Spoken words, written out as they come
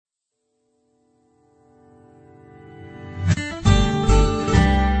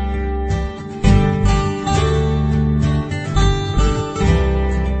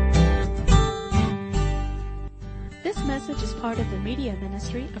media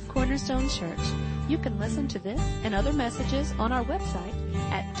ministry of Cornerstone Church. You can listen to this and other messages on our website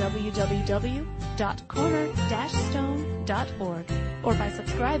at www.corner-stone.org or by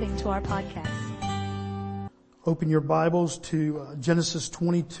subscribing to our podcast. Open your Bibles to Genesis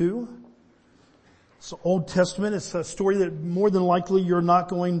 22. It's Old Testament. It's a story that more than likely you're not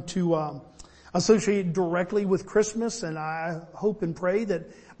going to associate directly with Christmas, and I hope and pray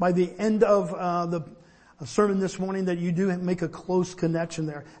that by the end of the sermon this morning that you do make a close connection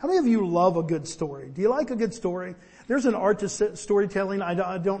there. How many of you love a good story? Do you like a good story? There's an art to storytelling.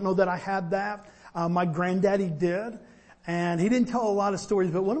 I don't know that I had that. My granddaddy did, and he didn't tell a lot of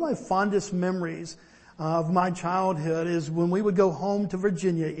stories, but one of my fondest memories of my childhood is when we would go home to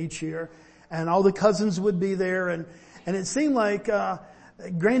Virginia each year, and all the cousins would be there, and it seemed like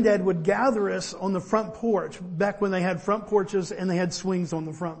Granddad would gather us on the front porch, back when they had front porches and they had swings on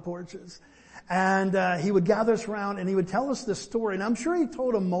the front porches. And he would gather us around and he would tell us this story. And I'm sure he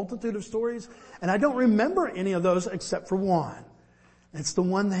told a multitude of stories, and I don't remember any of those except for one. It's the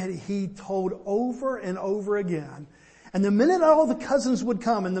one that he told over and over again. And the minute all the cousins would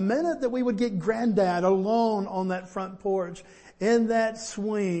come, and the minute that we would get Granddad alone on that front porch, in that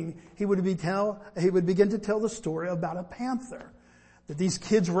swing, he would begin to tell the story about a panther. That these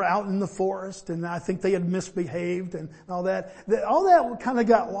kids were out in the forest, and I think they had misbehaved and all that. All that kind of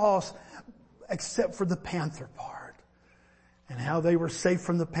got lost, except for the panther part. And how they were safe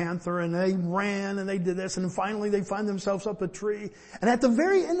from the panther, and they ran, and they did this, and finally they find themselves up a tree. And at the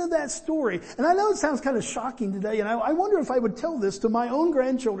very end of that story, and I know it sounds kind of shocking today, and I wonder if I would tell this to my own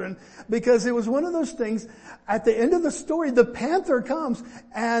grandchildren, because it was one of those things, at the end of the story, the panther comes,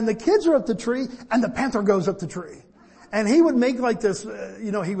 and the kids are up the tree, and the panther goes up the tree. And he would make like this,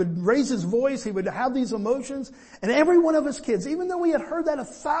 he would raise his voice, he would have these emotions, and every one of his kids, even though we had heard that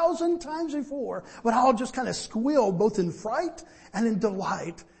 1,000 times before, would all just kind of squeal, both in fright and in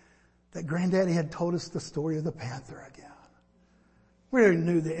delight, that Granddaddy had told us the story of the panther again. We already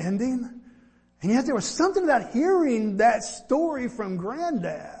knew the ending, and yet there was something about hearing that story from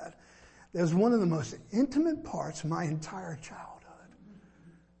Granddad that was one of the most intimate parts of my entire childhood.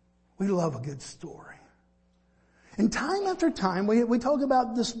 We love a good story. And time after time, we talk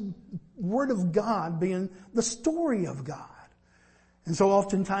about this Word of God being the story of God. And so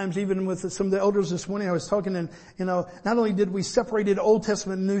oftentimes, even with some of the elders this morning, I was talking, and, not only did we separate it Old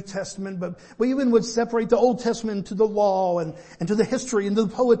Testament and New Testament, but we even would separate the Old Testament to the law and to the history and to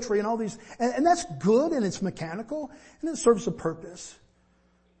the poetry and all these. And that's good, and it's mechanical, and it serves a purpose.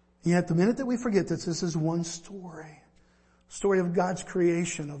 And yet the minute that we forget that this is one story of God's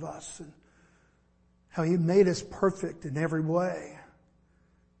creation of us, and how He made us perfect in every way.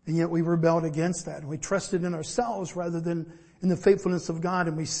 And yet we rebelled against that. And we trusted in ourselves rather than in the faithfulness of God.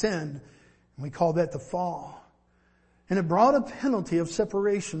 And we sinned. And we call that the fall. And it brought a penalty of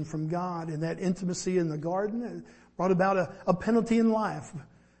separation from God in that intimacy in the garden. It brought about a penalty in life.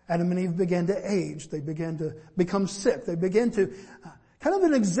 Adam and Eve began to age. They began to become sick. They began to kind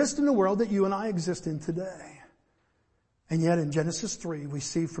of exist in the world that you and I exist in today. And yet in Genesis 3, we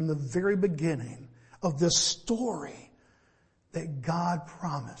see from the very beginning of this story that God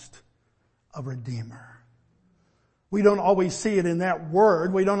promised a Redeemer. We don't always see it in that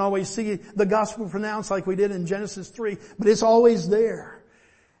word. We don't always see the gospel pronounced like we did in Genesis 3, but it's always there.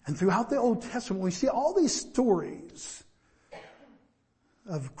 And throughout the Old Testament, we see all these stories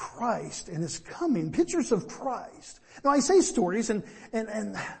of Christ and His coming, pictures of Christ. Now I say stories, and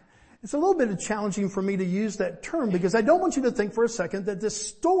it's a little bit challenging for me to use that term because I don't want you to think for a second that this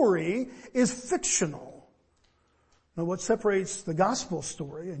story is fictional. Now what separates the gospel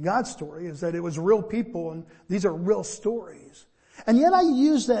story and God's story is that it was real people and these are real stories. And yet I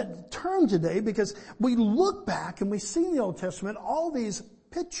use that term today because we look back and we see in the Old Testament all these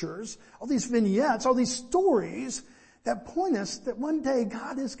pictures, all these vignettes, all these stories that point us that one day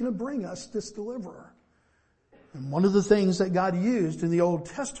God is going to bring us this deliverer. And one of the things that God used in the Old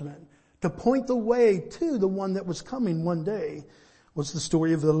Testament to point the way to the one that was coming one day was the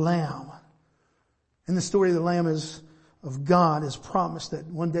story of the Lamb. And the story of the Lamb is of God has promised that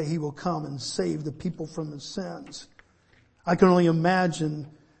one day He will come and save the people from His sins. I can only imagine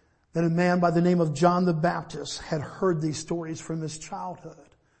that a man by the name of John the Baptist had heard these stories from his childhood.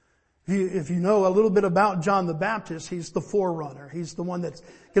 If you know a little bit about John the Baptist, he's the forerunner. He's the one that's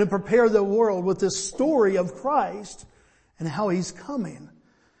going to prepare the world with this story of Christ and how He's coming.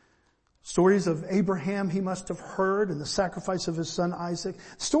 Stories of Abraham he must have heard and the sacrifice of his son Isaac.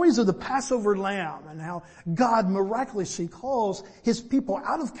 Stories of the Passover lamb and how God miraculously calls His people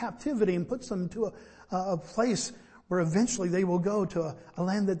out of captivity and puts them to a place where eventually they will go to a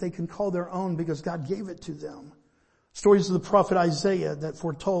land that they can call their own because God gave it to them. Stories of the prophet Isaiah that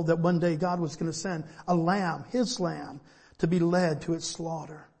foretold that one day God was going to send a lamb, his lamb, to be led to its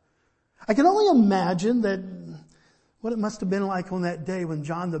slaughter. I can only imagine that what it must have been like on that day when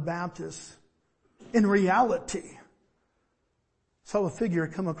John the Baptist, in reality, saw a figure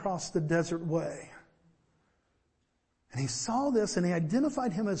come across the desert way. And he saw this and he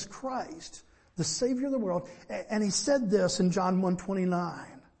identified him as Christ, the Savior of the world. And he said this in John 1:29.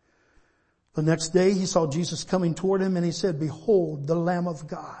 The next day he saw Jesus coming toward him and he said, "Behold, the Lamb of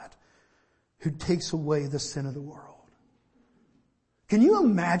God who takes away the sin of the world." Can you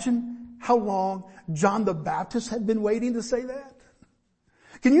imagine how long John the Baptist had been waiting to say that?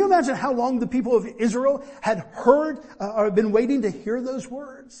 Can you imagine how long the people of Israel had heard or been waiting to hear those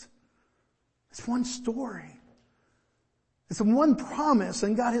words? It's one story. It's one promise,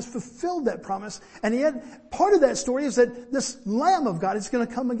 and God has fulfilled that promise. And yet, part of that story is that this Lamb of God is going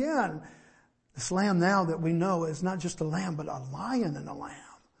to come again. This Lamb now that we know is not just a lamb, but a lion and a lamb.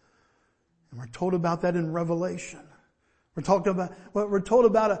 And we're told about that in Revelation. We're told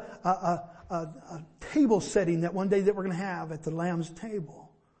about a table setting that one day that we're going to have at the Lamb's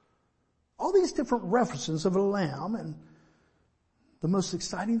table. All these different references of a lamb, and the most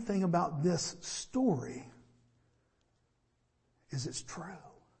exciting thing about this story is it's true.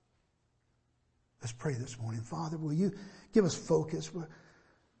 Let's pray this morning. Father, will you give us focus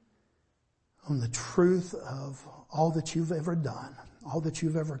on the truth of all that you've ever done, all that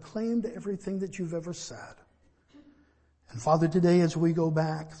you've ever claimed, everything that you've ever said. And Father, today as we go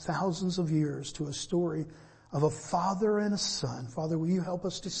back thousands of years to a story of a father and a son, Father, will you help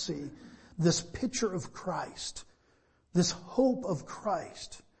us to see this picture of Christ, this hope of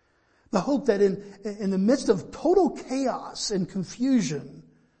Christ, the hope that in the midst of total chaos and confusion,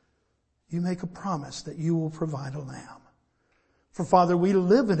 you make a promise that you will provide a lamb. For Father, we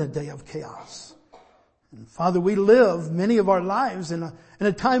live in a day of chaos. And Father, we live many of our lives in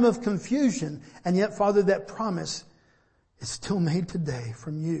a time of confusion. And yet, Father, that promise is still made today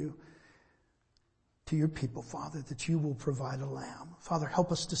from you to your people, Father, that you will provide a lamb. Father,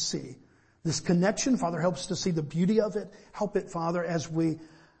 help us to see this connection. Father, help us to see the beauty of it. Help it, Father, as we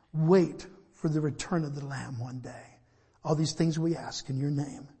wait for the return of the Lamb one day. All these things we ask in your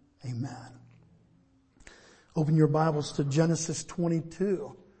name. Amen. Open your Bibles to Genesis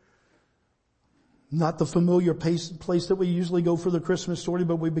 22. Not the familiar place that we usually go for the Christmas story,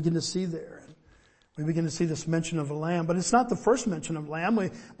 but we begin to see there. We begin to see this mention of a lamb, but it's not the first mention of lamb.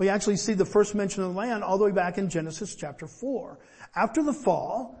 We actually see the first mention of the lamb all the way back in Genesis chapter 4. After the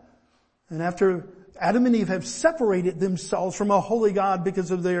fall, and after Adam and Eve have separated themselves from a holy God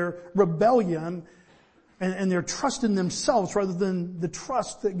because of their rebellion and their trust in themselves rather than the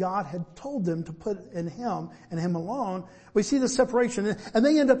trust that God had told them to put in Him and Him alone, we see the separation. And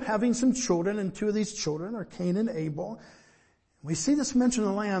they end up having some children, and two of these children are Cain and Abel. We see this mention of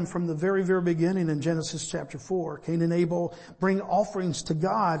the lamb from the very, very beginning in Genesis chapter 4. Cain and Abel bring offerings to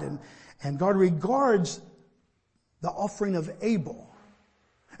God, and God regards the offering of Abel.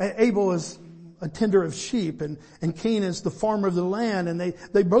 Abel is a tender of sheep, and Cain is the farmer of the land, and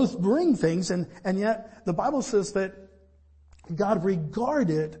they both bring things, and yet the Bible says that God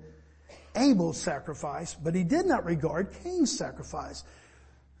regarded Abel's sacrifice, but He did not regard Cain's sacrifice.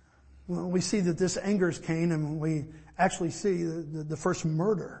 Well, we see that this angers Cain, and we actually see the first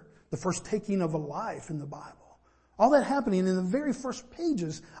murder, the first taking of a life in the Bible. All that happening in the very first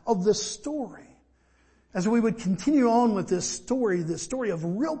pages of this story. As we would continue on with this story of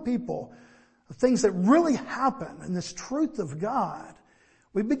real people, of things that really happen, and this truth of God,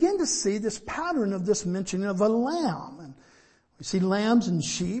 we begin to see this pattern of this mentioning of a lamb. And we see lambs and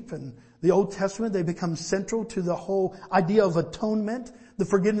sheep, and the Old Testament, they become central to the whole idea of atonement, the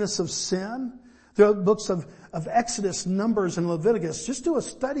forgiveness of sin. The books of Exodus, Numbers, and Leviticus. Just do a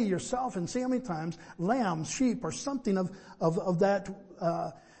study yourself and see how many times lambs, sheep, or something of that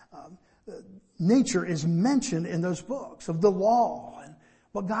nature is mentioned in those books of the law and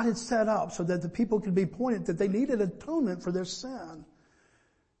what God had set up so that the people could be pointed that they needed atonement for their sin.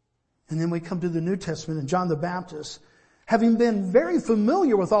 And then we come to the New Testament, and John the Baptist, having been very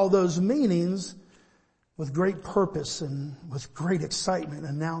familiar with all those meanings, with great purpose and with great excitement,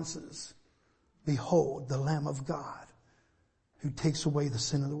 announces, "Behold, the Lamb of God, who takes away the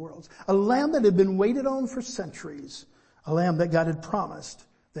sin of the world." A lamb that had been waited on for centuries. A lamb that God had promised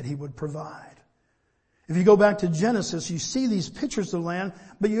that He would provide. If you go back to Genesis, you see these pictures of the lamb,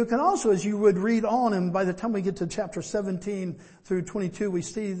 but you can also, as you would read on, and by the time we get to chapter 17 through 22, we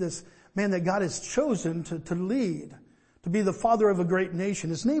see this man that God has chosen to lead, to be the father of a great nation.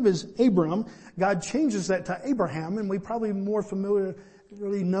 His name is Abram. God changes that to Abraham, and we probably more familiarly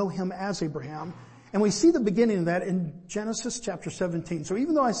know him as Abraham. And we see the beginning of that in Genesis chapter 17. So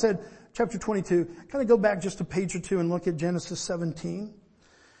even though I said chapter 22, kind of go back just a page or two and look at Genesis 17.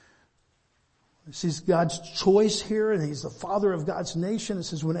 This is God's choice here, and He's the father of God's nation. It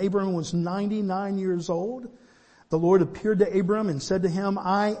says, when Abram was 99 years old, the Lord appeared to Abram and said to him,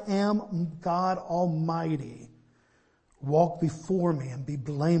 I am God Almighty. Walk before me and be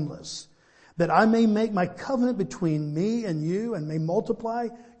blameless, that I may make my covenant between me and you and may multiply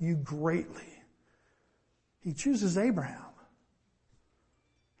you greatly. He chooses Abraham.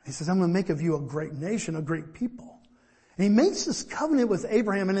 He says, I'm going to make of you a great nation, a great people. And He makes this covenant with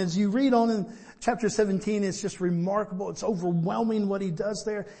Abraham. And as you read on in chapter 17, it's just remarkable. It's overwhelming what He does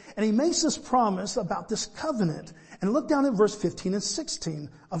there. And He makes this promise about this covenant. And look down at verse 15 and 16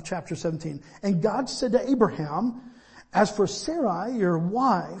 of chapter 17. And God said to Abraham, as for Sarai, your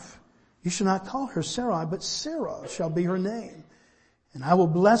wife, you shall not call her Sarai, but Sarah shall be her name. And I will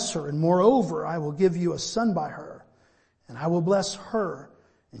bless her, and moreover, I will give you a son by her. And I will bless her,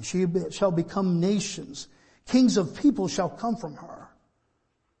 and she shall become nations. Kings of people shall come from her.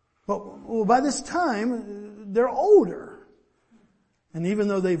 Well, by this time, they're older. And even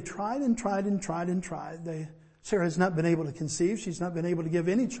though they've tried and tried and tried and tried, Sarah has not been able to conceive. She's not been able to give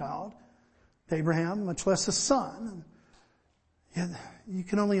any child to Abraham, much less a son. Yet you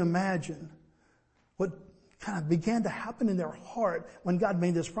can only imagine what kind of began to happen in their heart when God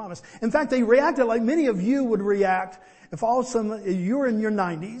made this promise. In fact, they reacted like many of you would react if all of a sudden you were in your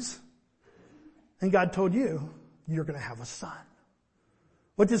 90s and God told you, you're going to have a son.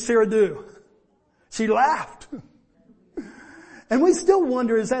 What did Sarah do? She laughed. And we still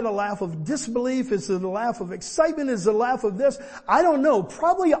wonder, is that a laugh of disbelief? Is it a laugh of excitement? Is it a laugh of this? I don't know.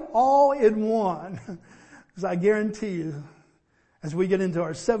 Probably all in one. Because I guarantee you, as we get into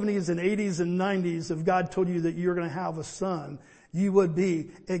our 70s and 80s and 90s, if God told you that you're going to have a son, you would be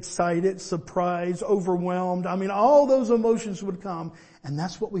excited, surprised, overwhelmed. I mean, all those emotions would come. And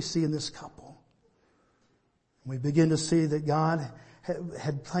that's what we see in this couple. We begin to see that God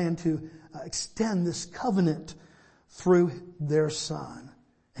had planned to extend this covenant through their son.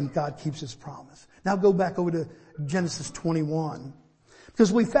 And God keeps His promise. Now go back over to Genesis 21.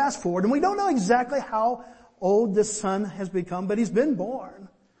 Because we fast forward and we don't know exactly how old this son has become, but he's been born.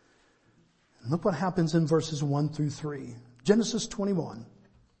 And look what happens in verses 1 through 3. Genesis 21.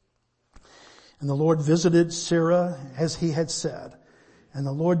 And the Lord visited Sarah as He had said. And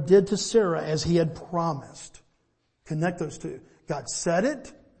the Lord did to Sarah as He had promised. Connect those two. God said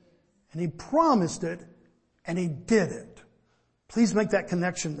it, and He promised it, and He did it. Please make that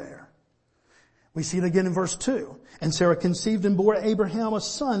connection there. We see it again in verse 2. And Sarah conceived and bore Abraham a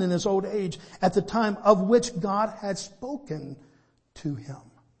son in his old age at the time of which God had spoken to him.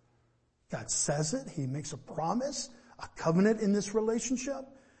 God says it. He makes a promise, a covenant in this relationship,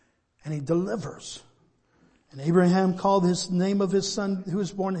 and He delivers. And Abraham called his name of his son who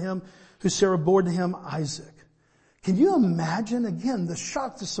was born to him, who Sarah bore to him, Isaac. Can you imagine, again, the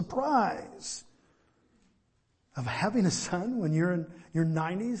shock, the surprise of having a son when you're in your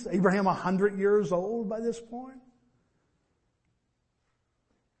 90s? Abraham 100 years old by this point.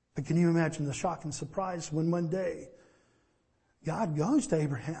 But can you imagine the shock and surprise when one day God goes to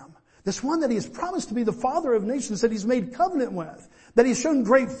Abraham, this one that He has promised to be the father of nations, that He's made covenant with, that He's shown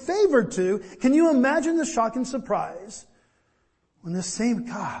great favor to. Can you imagine the shock and surprise when this same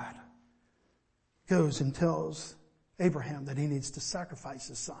God goes and tells Abraham that he needs to sacrifice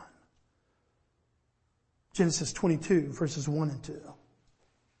his son? Genesis 22, verses 1 and 2.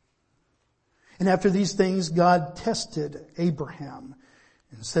 And after these things, God tested Abraham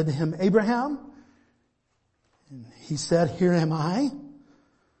and said to him, Abraham? And he said, here am I.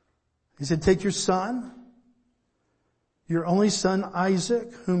 He said, take your son, your only son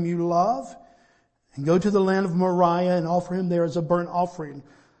Isaac, whom you love, and go to the land of Moriah and offer him there as a burnt offering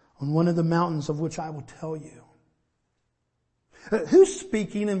on one of the mountains of which I will tell you. Who's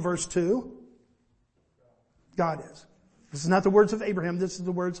speaking in verse 2? God is. This is not the words of Abraham. This is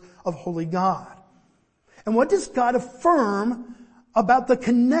the words of holy God. And what does God affirm about the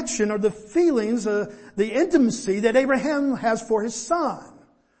connection or the feelings, the intimacy that Abraham has for his son?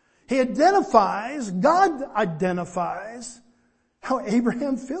 God identifies how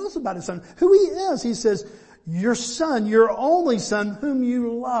Abraham feels about his son, who he is. He says, your son, your only son, whom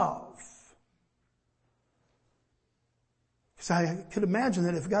you love. Because I could imagine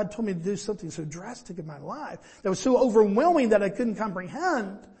that if God told me to do something so drastic in my life, that was so overwhelming that I couldn't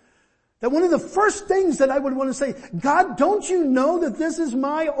comprehend, that one of the first things that I would want to say, God, don't you know that this is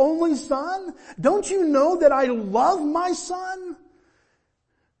my only son? Don't you know that I love my son?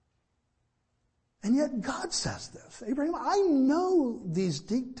 And yet God says this, Abraham, I know these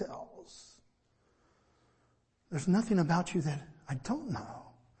details. There's nothing about you that I don't know.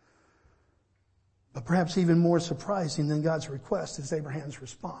 But perhaps even more surprising than God's request is Abraham's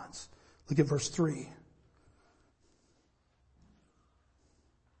response. Look at verse 3.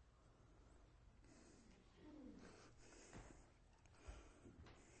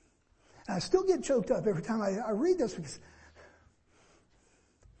 I still get choked up every time I read this because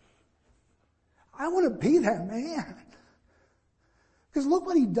I want to be that man. Because look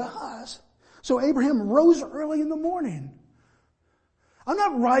what he does. So Abraham rose early in the morning. I'm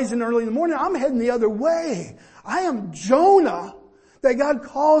not rising early in the morning. I'm heading the other way. I am Jonah that God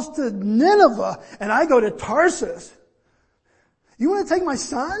calls to Nineveh and I go to Tarsus. You want to take my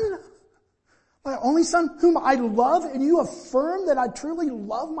son? My only son whom I love, and you affirm that I truly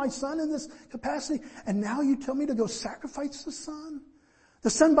love my son in this capacity, and now you tell me to go sacrifice the son? The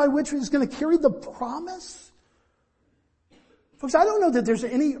son by which is going to carry the promise? Folks, I don't know that there's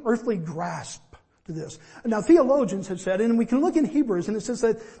any earthly grasp to this. Now theologians have said, and we can look in Hebrews, and it says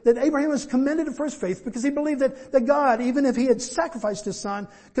that Abraham was commended for his faith because he believed that God, even if he had sacrificed his son,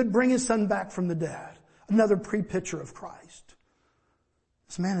 could bring his son back from the dead. Another pre-picture of Christ.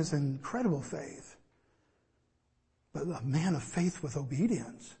 This man has incredible faith, but a man of faith with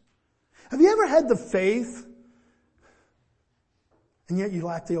obedience. Have you ever had the faith and yet you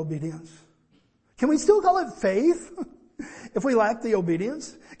lack the obedience? Can we still call it faith if we lack the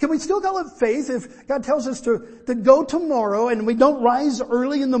obedience? Can we still call it faith if God tells us to go tomorrow and we don't rise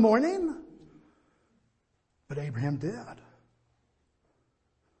early in the morning? But Abraham did.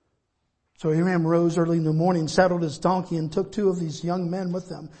 So Abraham rose early in the morning, saddled his donkey, and took 2 of these young men with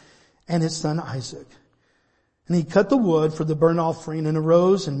him and his son Isaac. And he cut the wood for the burnt offering and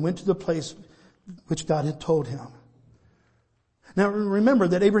arose and went to the place which God had told him. Now remember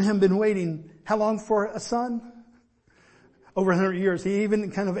that Abraham had been waiting how long for a son? Over 100 years. He even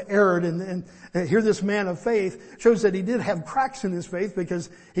kind of erred, and here this man of faith shows that he did have cracks in his faith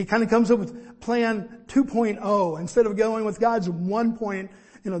because he kind of comes up with plan 2.0 instead of going with God's 1.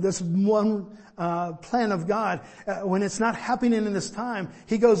 This one plan of God. When it's not happening in this time,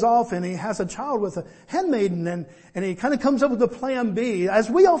 he goes off and he has a child with a handmaiden, and he kind of comes up with a plan B,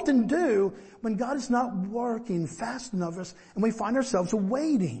 as we often do when God is not working fast enough and we find ourselves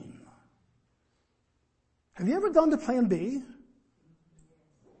waiting. Have you ever gone to plan B?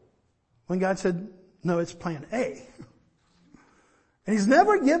 When God said, no, it's plan A. And he's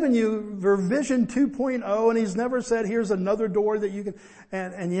never given you revision 2.0, and he's never said, here's another door that you can,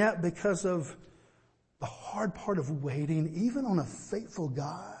 and yet because of the hard part of waiting, even on a faithful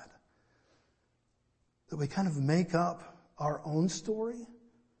God, that we kind of make up our own story.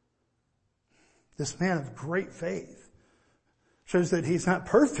 This man of great faith shows that he's not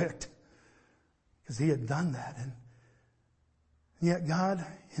perfect because he had done that. And yet God,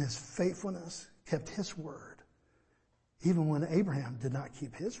 in his faithfulness, kept his word. Even when Abraham did not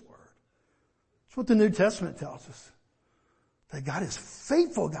keep his word. That's what the New Testament tells us. That God is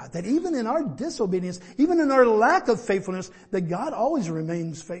faithful God. That even in our disobedience, even in our lack of faithfulness, that God always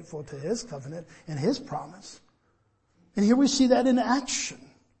remains faithful to his covenant and his promise. And here we see that in action.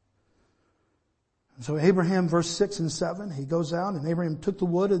 And so Abraham, verse 6 and 7, he goes out and Abraham took the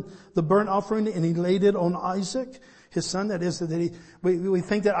wood and the burnt offering and he laid it on Isaac, his son. That is, we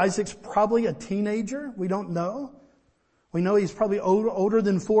think that Isaac's probably a teenager. We don't know. We know he's probably older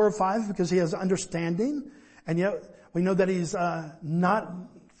than 4 or 5 because he has understanding. And yet we know that he's not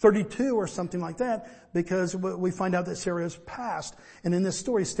 32 or something like that because we find out that Sarah has passed. And in this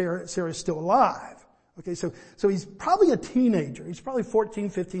story, Sarah is still alive. Okay, so he's probably a teenager. He's probably 14,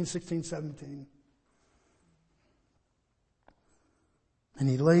 15, 16, 17. And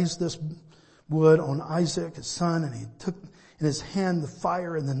he lays this wood on Isaac, his son, and he took in his hand the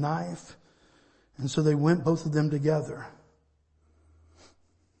fire and the knife. And so they went, both of them together.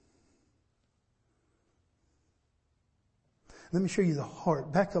 Let me show you the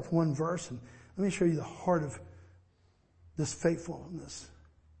heart. Back up one verse and let me show you the heart of this faithfulness.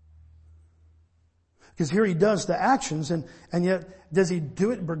 Because here he does the actions and yet does he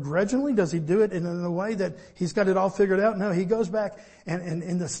do it begrudgingly? Does he do it in a way that he's got it all figured out? No, he goes back and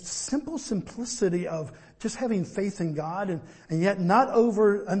in the simple simplicity of just having faith in God and yet not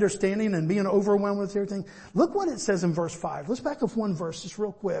over understanding and being overwhelmed with everything. Look what it says in verse 5. Let's back up one verse just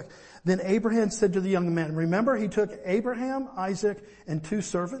real quick. Then Abraham said to the young men, remember he took Abraham, Isaac, and 2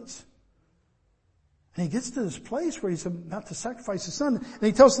 servants? And he gets to this place where he's about to sacrifice his son. And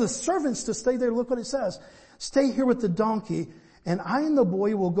he tells the servants to stay there. Look what it says. Stay here with the donkey, and I and the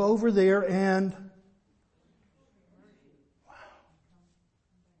boy will go over there and... Wow.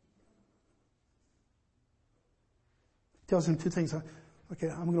 He tells him 2 things. Okay,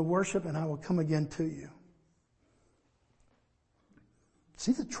 I'm going to worship and I will come again to you.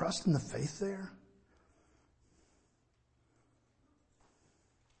 See the trust and the faith there?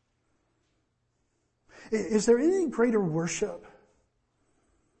 Is there any greater worship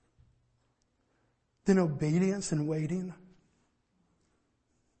than obedience and waiting?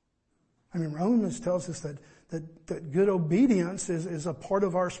 I mean, Romans tells us that good obedience is a part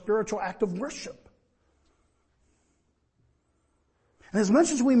of our spiritual act of worship. And as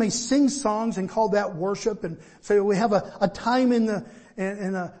much as we may sing songs and call that worship and say we have a time in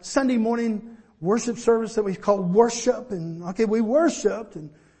a Sunday morning worship service that we call worship, and okay, we worshiped, and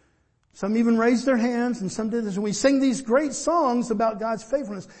some even raised their hands, and some did this, and we sing these great songs about God's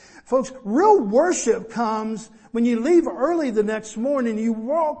faithfulness. Folks, real worship comes when you leave early the next morning, you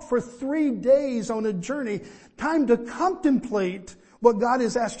walk for 3 days on a journey, time to contemplate what God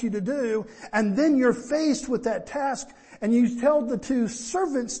has asked you to do, and then you're faced with that task, and you tell the 2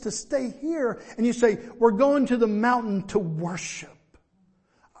 servants to stay here, and you say, we're going to the mountain to worship.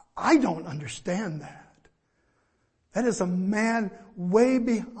 I don't understand that. That is a man way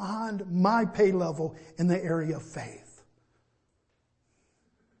beyond my pay level in the area of faith.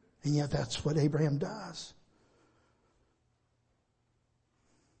 And yet that's what Abraham does.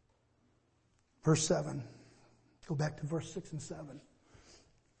 Verse 7. Go back to verse 6 and 7.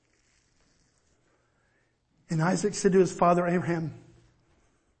 And Isaac said to his father Abraham,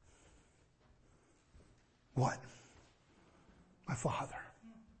 what? My father.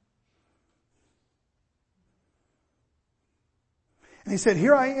 And he said,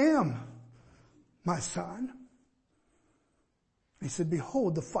 here I am, my son. He said,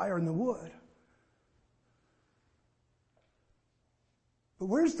 behold the fire and the wood. But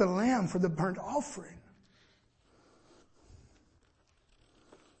where's the lamb for the burnt offering?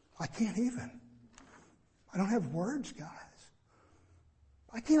 I can't even. I don't have words, guys.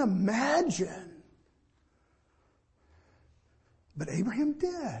 I can't imagine. But Abraham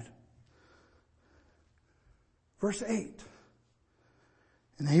did. Verse 8.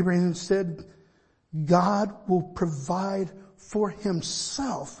 And Abraham said, God will provide for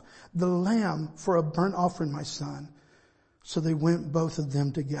himself the lamb for a burnt offering, my son. So they went both of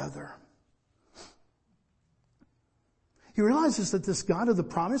them together. He realizes that this God of the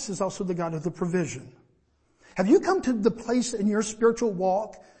promise is also the God of the provision. Have you come to the place in your spiritual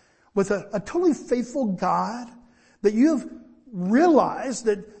walk with a totally faithful God that you have realized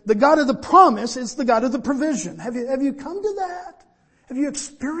that the God of the promise is the God of the provision? Have you come to that? Have you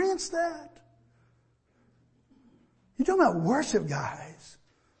experienced that? You're talking about worship, guys.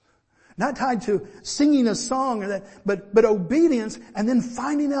 Not tied to singing a song or that, but obedience, and then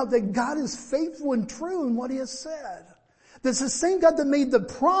finding out that God is faithful and true in what He has said. That's the same God that made the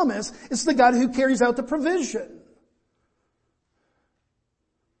promise is the God who carries out the provision.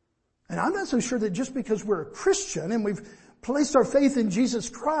 And I'm not so sure that just because we're a Christian and we've placed our faith in Jesus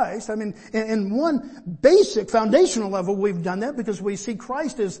Christ, I mean, in one basic foundational level we've done that because we see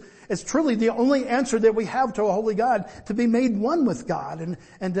Christ as truly the only answer that we have to a holy God, to be made one with God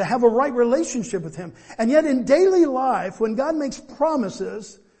and to have a right relationship with Him. And yet in daily life, when God makes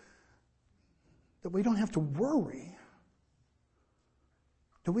promises, that we don't have to worry.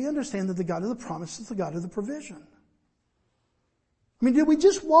 Do we understand that the God of the promise is the God of the provision? I mean, did we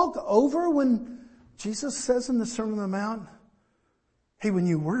just walk over when Jesus says in the Sermon on the Mount, hey, when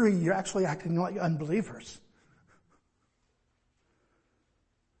you worry, you're actually acting like unbelievers?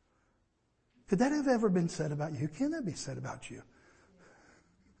 Could that have ever been said about you? Can that be said about you?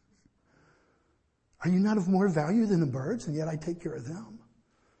 Are you not of more value than the birds, and yet I take care of them?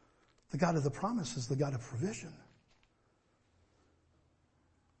 The God of the promise is the God of provision.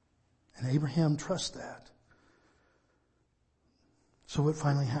 And Abraham trusts that. So what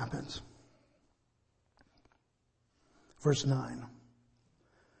finally happens? Verse 9.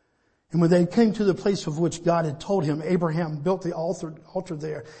 And when they came to the place of which God had told him, Abraham built the altar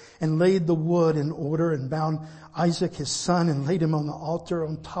there and laid the wood in order and bound Isaac his son and laid him on the altar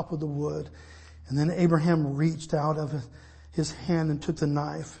on top of the wood. And then Abraham reached out of his hand and took the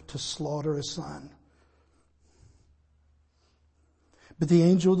knife to slaughter his son. But the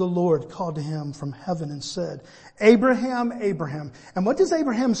angel of the Lord called to him from heaven and said, Abraham, Abraham. And what does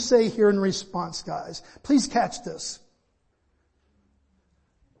Abraham say here in response, guys? Please catch this.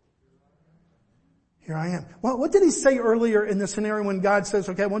 Here I am. Well, what did he say earlier in the scenario when God says,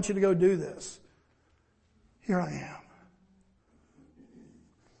 okay, I want you to go do this? Here I am.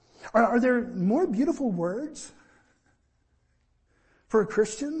 Are there more beautiful words for a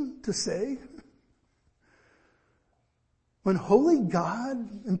Christian to say? When holy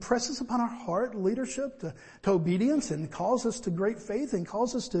God impresses upon our heart leadership to obedience and calls us to great faith and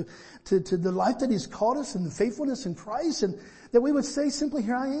calls us to the life that He's called us and the faithfulness in Christ, and that we would say simply,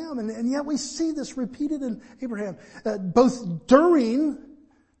 here I am. And yet we see this repeated in Abraham, both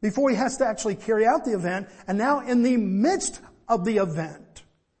before he has to actually carry out the event, and now in the midst of the event.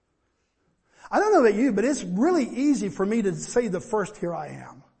 I don't know about you, but it's really easy for me to say the first, here I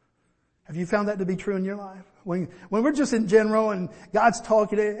am. Have you found that to be true in your life? When we're just in general and God's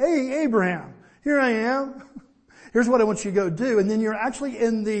talking to, hey, Abraham, here I am. Here's what I want you to go do. And then you're actually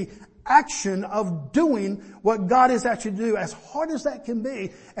in the action of doing what God is actually to do, as hard as that can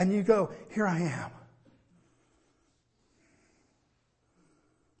be. And you go, here I am.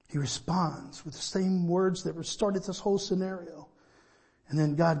 He responds with the same words that started this whole scenario. And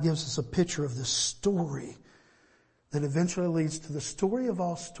then God gives us a picture of the story that eventually leads to the story of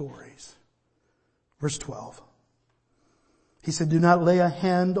all stories. Verse 12. He said, do not lay a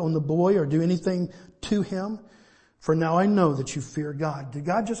hand on the boy or do anything to him, for now I know that you fear God. Did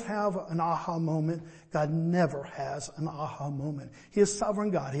God just have an aha moment? God never has an aha moment. He is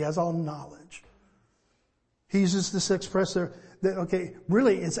sovereign God. He has all knowledge. He uses this expressor that,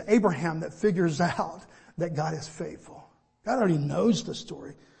 really it's Abraham that figures out that God is faithful. God already knows the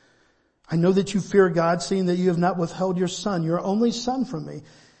story. I know that you fear God, seeing that you have not withheld your son, your only son, from me.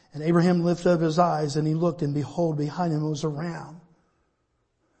 And Abraham lifted up his eyes and he looked, and behold, behind him was a ram.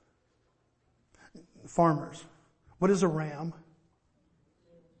 Farmers, what is a ram?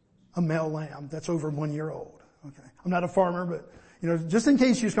 A male lamb that's over 1 year old. Okay. I'm not a farmer, but, just in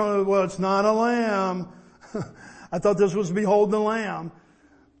case you're going, well, it's not a lamb. I thought this was behold the lamb.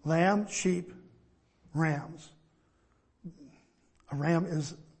 Lamb, sheep, rams. A ram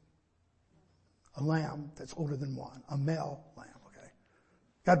is a lamb that's older than one. A male lamb, okay?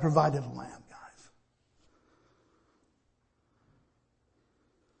 God provided a lamb, guys.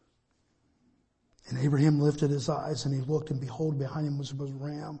 And Abraham lifted his eyes and he looked, and behold, behind him was a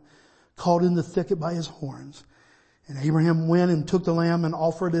ram caught in the thicket by his horns. And Abraham went and took the lamb and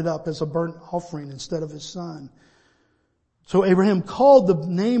offered it up as a burnt offering instead of his son. So Abraham called the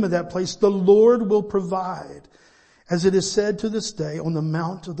name of that place, the Lord will provide. As it is said to this day, on the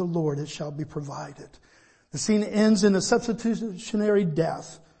mount of the Lord it shall be provided. The scene ends in a substitutionary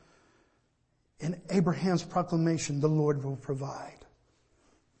death. In Abraham's proclamation, the Lord will provide.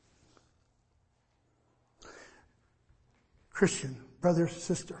 Christian, brother,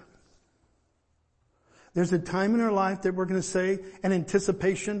 sister, there's a time in our life that we're going to say, in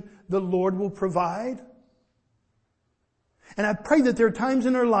anticipation, the Lord will provide. And I pray that there are times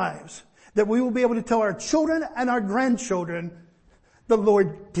in our lives that we will be able to tell our children and our grandchildren, the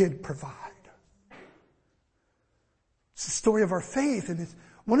Lord did provide. It's the story of our faith, and it's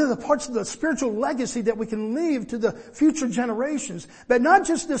one of the parts of the spiritual legacy that we can leave to the future generations. But not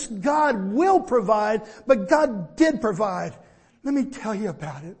just this God will provide, but God did provide. Let me tell you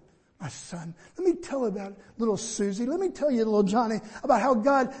about it, my son. Let me tell you about little Susie. Let me tell you, little Johnny, about how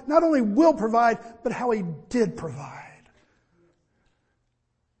God not only will provide, but how He did provide.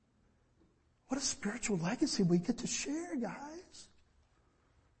 What a spiritual legacy we get to share, guys.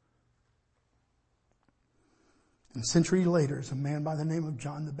 And a century later is a man by the name of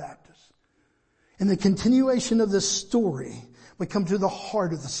John the Baptist. In the continuation of this story, we come to the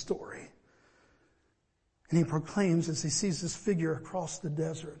heart of the story. And he proclaims as he sees this figure across the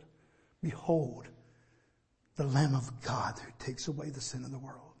desert, behold, the Lamb of God who takes away the sin of the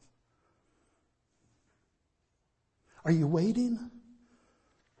world. Are you waiting?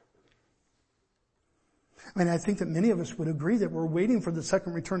 I think that many of us would agree that we're waiting for the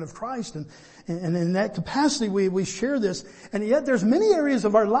second return of Christ, and in that capacity we share this. And yet there's many areas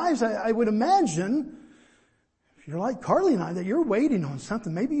of our lives, I would imagine, if you're like Carly and I, that you're waiting on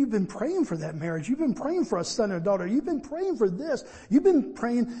something. Maybe you've been praying for that marriage. You've been praying for a son or daughter. You've been praying for this. You've been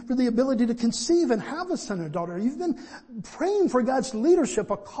praying for the ability to conceive and have a son or daughter. You've been praying for God's leadership,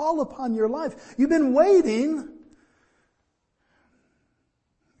 a call upon your life. You've been waiting.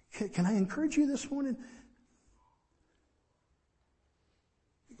 Can I encourage you this morning?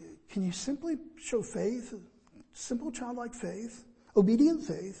 Can you simply show faith, simple childlike faith, obedient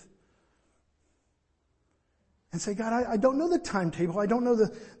faith, and say, God, I don't know the timetable. I don't know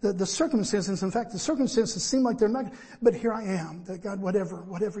the circumstances. In fact, the circumstances seem like they're not, but here I am. That God,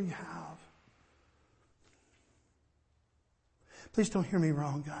 whatever you have. Please don't hear me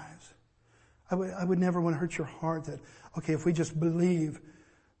wrong, guys. I would never want to hurt your heart that, if we just believe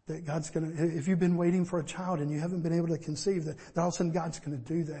that God's going to, if you've been waiting for a child and you haven't been able to conceive, that all of a sudden God's going to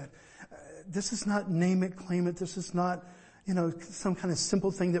do that. This is not name it, claim it. This is not, some kind of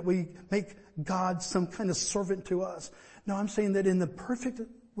simple thing that we make God some kind of servant to us. No, I'm saying that in the perfect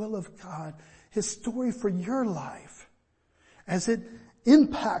will of God, His story for your life, as it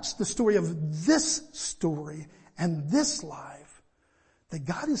impacts the story of this story and this life, that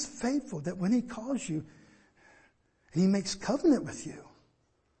God is faithful, that when He calls you and He makes covenant with you,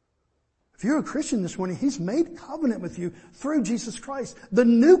 if you're a Christian this morning, He's made covenant with you through Jesus Christ, the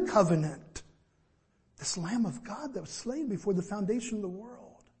new covenant. This Lamb of God that was slain before the foundation of the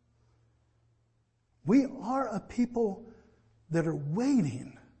world. We are a people that are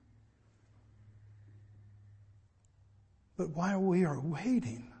waiting. But while we are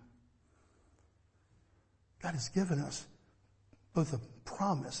waiting, God has given us both a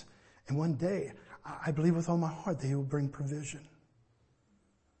promise and one day, I believe with all my heart, that He will bring provision.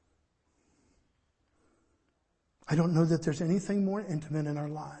 I don't know that there's anything more intimate in our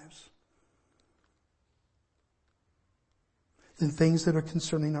lives than things that are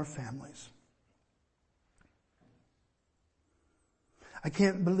concerning our families. I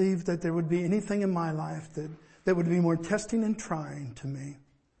can't believe that there would be anything in my life that would be more testing and trying to me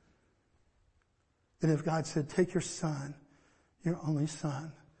than if God said, take your son, your only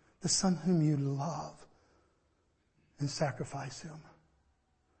son, the son whom you love, and sacrifice him.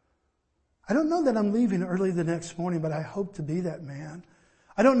 I don't know that I'm leaving early the next morning, but I hope to be that man.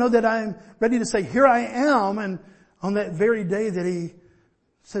 I don't know that I'm ready to say, here I am, and on that very day that He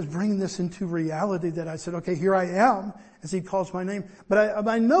says, bring this into reality, that I said, okay, here I am, as He calls my name. But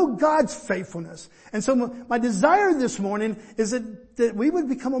I know God's faithfulness. And so my desire this morning is that we would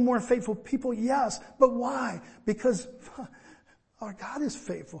become a more faithful people, yes. But why? Because our God is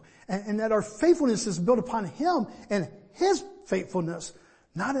faithful. And that our faithfulness is built upon Him and His faithfulness,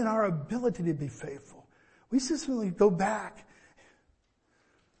 not in our ability to be faithful. We simply go back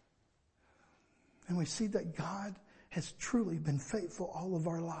and we see that God has truly been faithful all of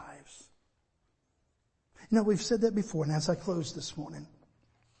our lives. We've said that before, and as I close this morning,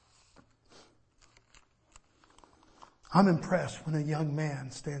 I'm impressed when a young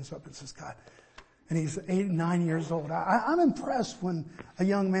man stands up and says, God, and he's 8, 9 years old. I'm impressed when a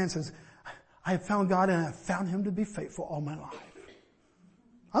young man says, I have found God and I have found Him to be faithful all my life.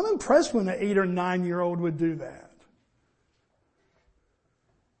 I'm impressed when an 8 or 9 year old would do that.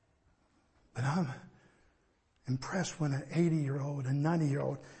 But I'm impressed when an 80-year-old, a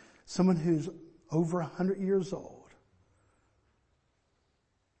 90-year-old, someone who's over 100 years old,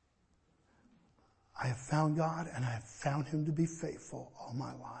 I have found God and I have found Him to be faithful all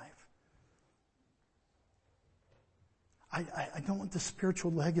my life. I don't want the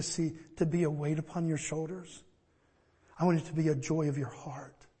spiritual legacy to be a weight upon your shoulders. I want it to be a joy of your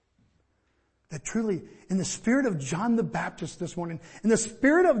heart. That truly, in the spirit of John the Baptist this morning,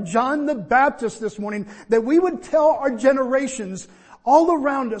 that we would tell our generations all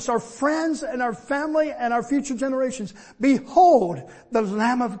around us, our friends and our family and our future generations, behold the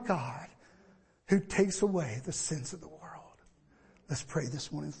Lamb of God who takes away the sins of the world. Let's pray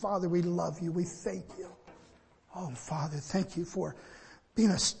this morning. Father, we love You. We thank You. Oh, Father, thank You for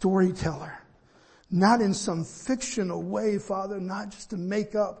being a storyteller. Not in some fictional way, Father, not just to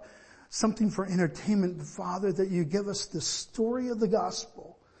make up something for entertainment, but Father, that You give us the story of the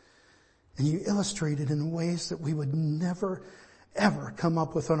gospel and You illustrate it in ways that we would never, ever come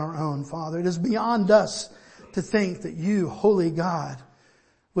up with on our own, Father. It is beyond us to think that You, holy God,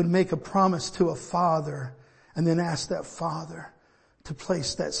 would make a promise to a father and then ask that father to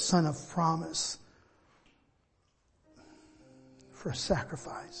place that son of promise for a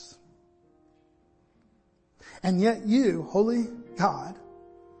sacrifice. And yet You, holy God,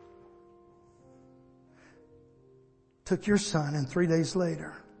 took Your son, and 3 days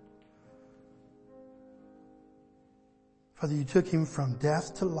later, Father, You took Him from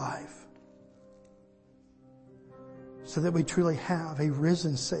death to life so that we truly have a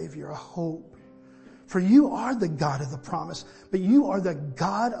risen Savior, a hope. For You are the God of the promise, but You are the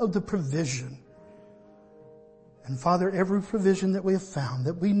God of the provision. And Father, every provision that we have found,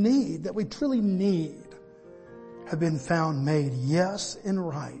 that we need, that we truly need, have been found made yes and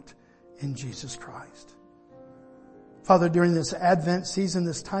right in Jesus Christ. Father, during this Advent season,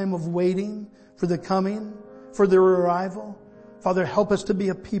 this time of waiting for the coming, for their arrival, Father, help us to be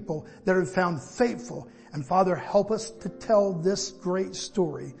a people that are found faithful. And Father, help us to tell this great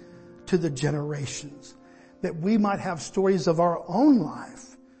story to the generations, that we might have stories of our own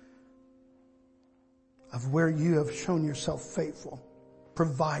life, of where You have shown Yourself faithful,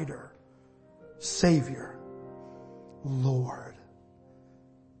 provider, Savior, Lord.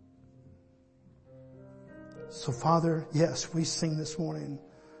 So Father, yes, we sing this morning,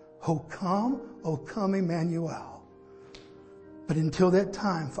 O come Emmanuel. But until that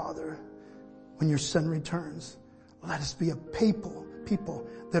time, Father, when your Son returns, let us be a people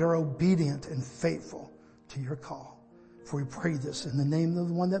that are obedient and faithful to your call. For we pray this in the name of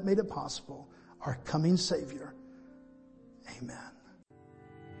the one that made it possible, our coming Savior. Amen.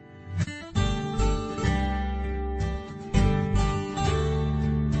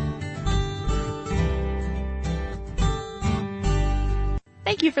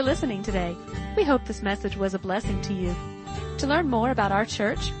 Thank you for listening today. We hope this message was a blessing to you. To learn more about our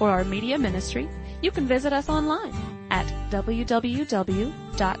church or our media ministry, you can visit us online at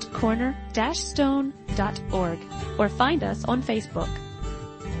www.corner-stone.org or find us on Facebook.